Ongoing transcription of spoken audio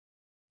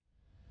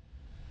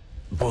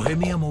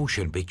Bohemia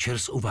Motion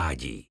Pictures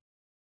uvádí.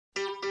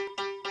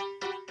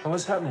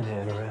 What's happening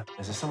here, Nora?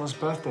 Is it someone's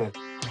birthday?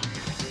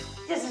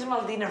 This is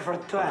my dinner for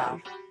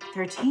 12.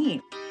 13?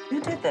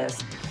 Who did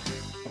this?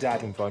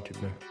 Dad invited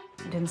me.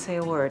 You didn't say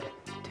a word.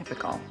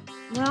 Typical.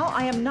 Well,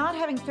 I am not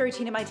having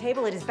 13 at my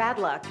table. It is bad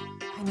luck.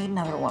 I need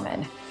another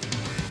woman.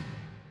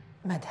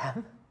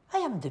 Madame, I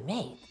am the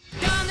maid.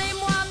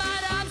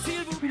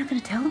 We're not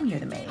going to tell them you're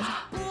the maid.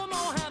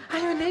 I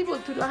am unable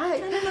to lie.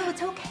 No,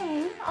 it's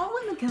okay. All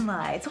women can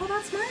lie. It's all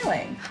about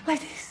smiling. Like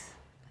this.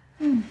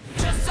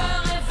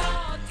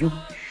 You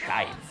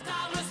shine.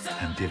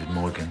 I'm David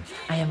Morgan.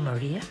 I am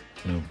Maria.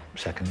 No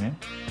second name?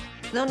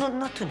 No,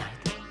 not tonight.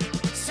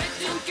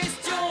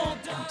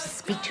 Don't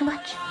speak too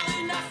much.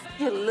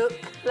 You look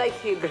like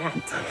Hugh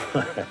Grant.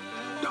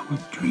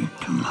 Don't drink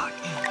too much.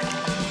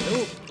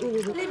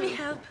 Let me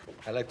help.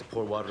 I like to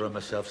pour water on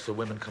myself so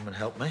women come and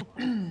help me.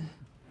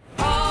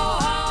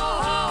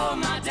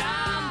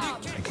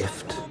 A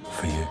gift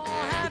for you.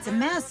 It's a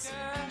mess.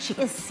 She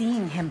is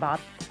seeing him, Bob.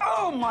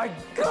 Oh, my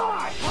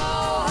God!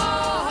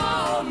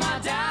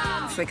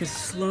 It's like a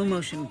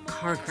slow-motion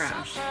car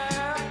crash.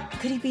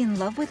 Could he be in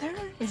love with her?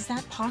 Is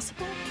that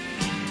possible?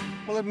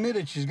 Well, admit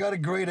it, she's got a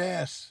great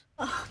ass.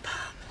 Oh,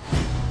 Bob.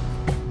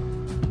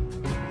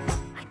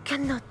 I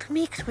cannot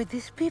mix with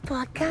these people.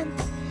 I can't.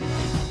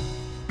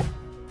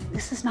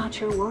 This is not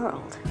your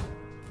world.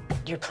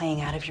 You're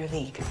playing out of your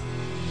league.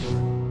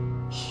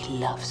 He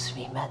loves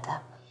me,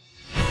 madame.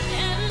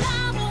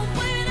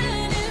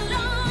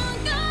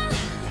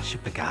 She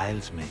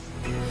beguiles me.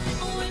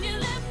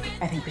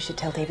 I think we should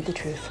tell David the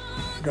truth.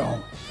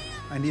 Don't.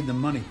 I need the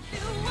money.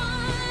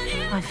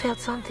 I felt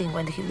something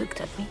when he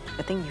looked at me.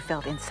 The thing you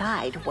felt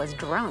inside was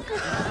drunk.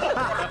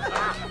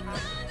 I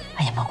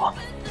am a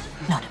woman,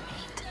 not a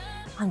maid.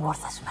 I'm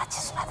worth as much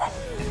as madame.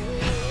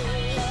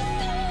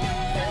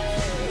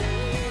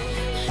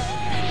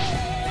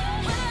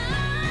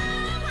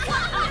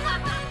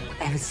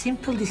 I have a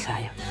simple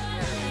desire.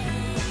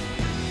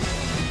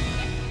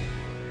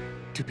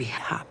 To be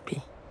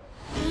happy.